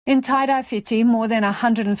In Tairāwhiti, more than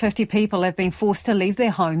 150 people have been forced to leave their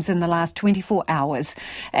homes in the last 24 hours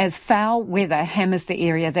as foul weather hammers the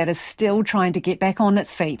area that is still trying to get back on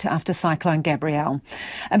its feet after Cyclone Gabrielle.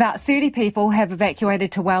 About 30 people have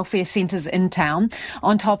evacuated to welfare centres in town,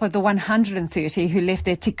 on top of the 130 who left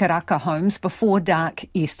their tikaraka homes before dark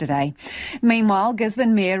yesterday. Meanwhile,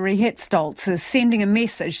 Gisborne Mayor Rehet Stoltz is sending a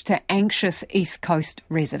message to anxious East Coast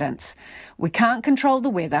residents. We can't control the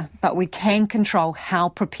weather, but we can control how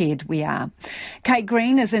prepared we are. Kate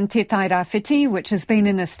Green is in Te Tairāwhiti, which has been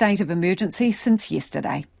in a state of emergency since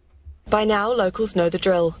yesterday. By now, locals know the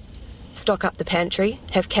drill. Stock up the pantry,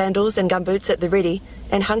 have candles and gumboots at the ready,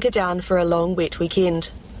 and hunker down for a long, wet weekend.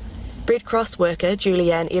 Red Cross worker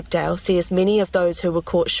Julianne Ebdale says many of those who were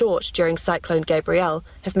caught short during Cyclone Gabrielle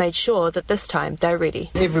have made sure that this time they're ready.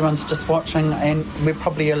 Everyone's just watching and we're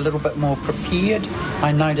probably a little bit more prepared.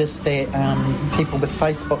 I noticed that people with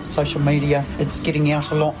Facebook, social media, it's getting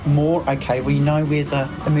out a lot more. Okay, we know where the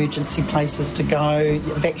emergency places to go,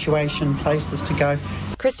 evacuation places to go.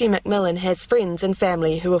 Christy McMillan has friends and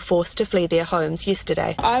family who were forced to flee their homes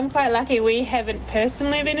yesterday. I'm quite lucky. We haven't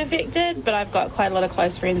personally been affected, but I've got quite a lot of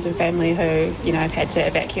close friends and family who, have had to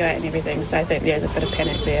evacuate and everything, so I think there's a bit of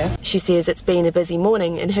panic there. She says it's been a busy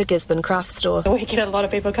morning in her Gisborne craft store. We get a lot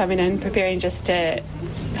of people coming in preparing just to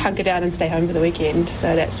hunker down and stay home for the weekend,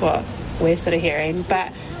 so that's what we're sort of hearing.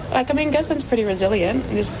 But Gisborne's pretty resilient.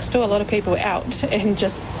 There's still a lot of people out and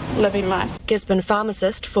just living life. Gisborne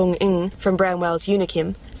pharmacist Fung Ng from Brownwell's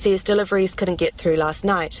Unichem says deliveries couldn't get through last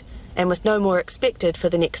night, and with no more expected for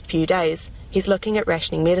the next few days, he's looking at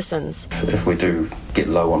rationing medicines. If we do get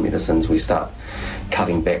low on medicines, we start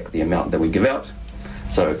cutting back the amount that we give out.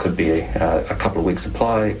 So it could be a couple of weeks'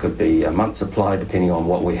 supply, it could be a month's supply, depending on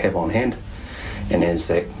what we have on hand. And as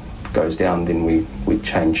that goes down, then we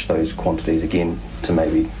change those quantities again to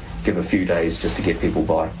maybe give a few days just to get people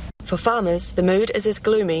by. For farmers, the mood is as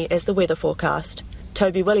gloomy as the weather forecast.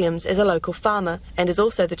 Toby Williams is a local farmer and is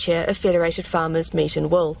also the chair of Federated Farmers Meat and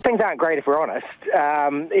Wool. Things aren't great if we're honest.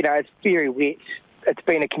 It's very wet. It's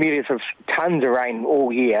been a community of tons of rain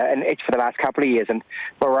all year and each for the last couple of years, and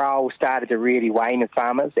morale started to really wane with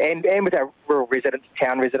farmers and with our rural residents,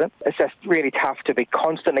 town residents. It's just really tough to be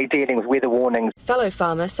constantly dealing with weather warnings. Fellow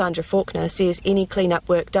farmer Sandra Faulkner says any clean-up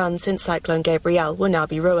work done since Cyclone Gabrielle will now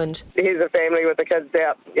be ruined. Here's a family with the kids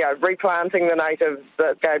out, replanting the natives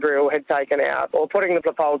that Gabrielle had taken out, or putting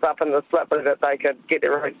the poles up in the slip so that they could get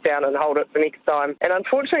their roots down and hold it for next time. And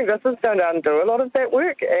unfortunately, this is going to undo a lot of that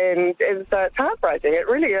work, and it's heartbreaking. It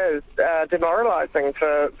really is demoralising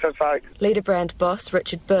for folks. Leader brand boss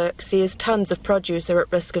Richard Burke says tons of produce are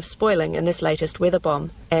at risk of spoiling in this latest weather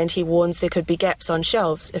bomb, and he warns there could be gaps on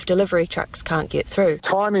shelves if delivery trucks can't get through.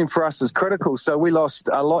 Timing for us is critical, so we lost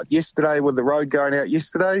a lot yesterday with the road going out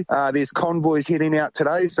yesterday. There's convoys heading out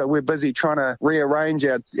today, so we're busy trying to rearrange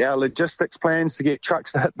our logistics plans to get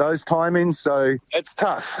trucks to hit those timings, so it's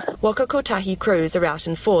tough. Waka Kotahi crews are out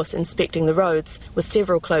in force inspecting the roads, with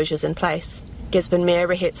several closures in place. Gisborne Mayor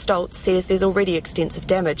Rehet Stoltz says there's already extensive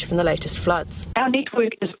damage from the latest floods. Our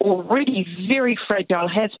network is already very fragile,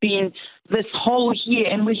 has been this whole year,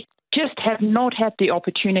 and we just have not had the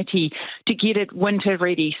opportunity to get it winter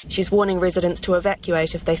ready. She's warning residents to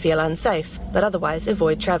evacuate if they feel unsafe, but otherwise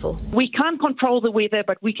avoid travel. We can't control the weather,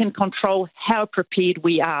 but we can control how prepared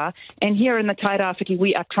we are. And here in the Tairāwhiti,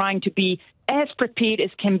 we are trying to be as prepared as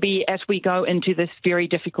can be as we go into this very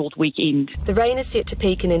difficult weekend. The rain is set to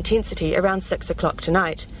peak in intensity around 6 o'clock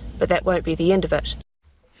tonight, but that won't be the end of it.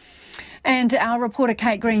 And our reporter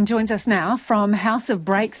Kate Green joins us now from House of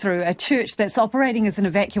Breakthrough, a church that's operating as an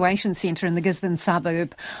evacuation centre in the Gisborne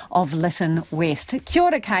suburb of Lytton West. Kia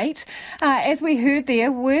ora, Kate. As we heard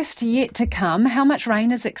there, worst yet to come. How much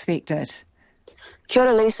rain is expected? Kia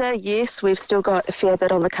ora, Lisa. Yes, we've still got a fair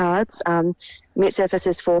bit on the cards. Met Surface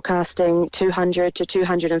is forecasting 200 to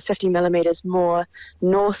 250 millimetres more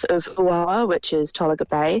north of Uawa, which is Tolaga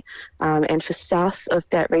Bay, and for south of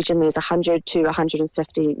that region there's 100 to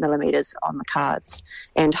 150 millimetres on the cards.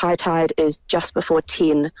 And high tide is just before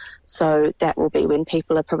 10, so that will be when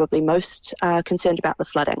people are probably most concerned about the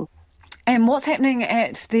flooding. And what's happening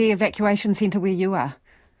at the evacuation centre where you are?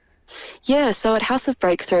 Yeah, so at House of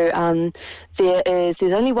Breakthrough, there's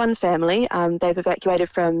only one family. They've evacuated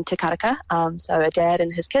from Te Karaka, so a dad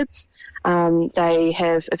and his kids. They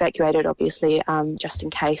have evacuated, obviously, just in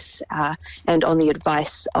case, and on the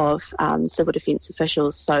advice of civil defence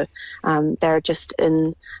officials. So they're just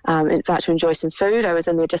in fact, to enjoy some food. I was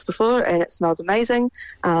in there just before, and it smells amazing.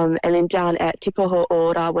 And then down at Te Poho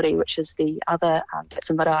o Rawiri, which is the other, that's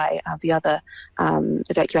in Marae, the other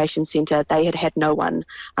evacuation centre, they had no one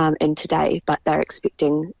in today, but they're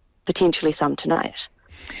expecting potentially some tonight.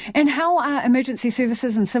 And how are emergency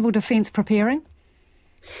services and civil defence preparing?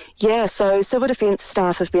 Yeah, so civil defence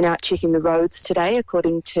staff have been out checking the roads today,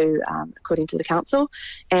 according to the council,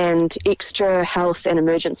 and extra health and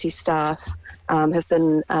emergency staff have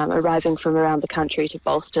been arriving from around the country to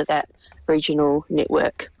bolster that regional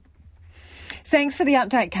network. Thanks for the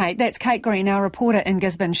update, Kate. That's Kate Green, our reporter in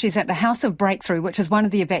Gisborne. She's at the House of Breakthrough, which is one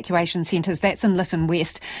of the evacuation centres. That's in Lytton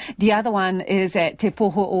West. The other one is at Te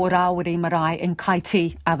Poho o Rawiri Marae in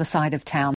Kaiti, other side of town.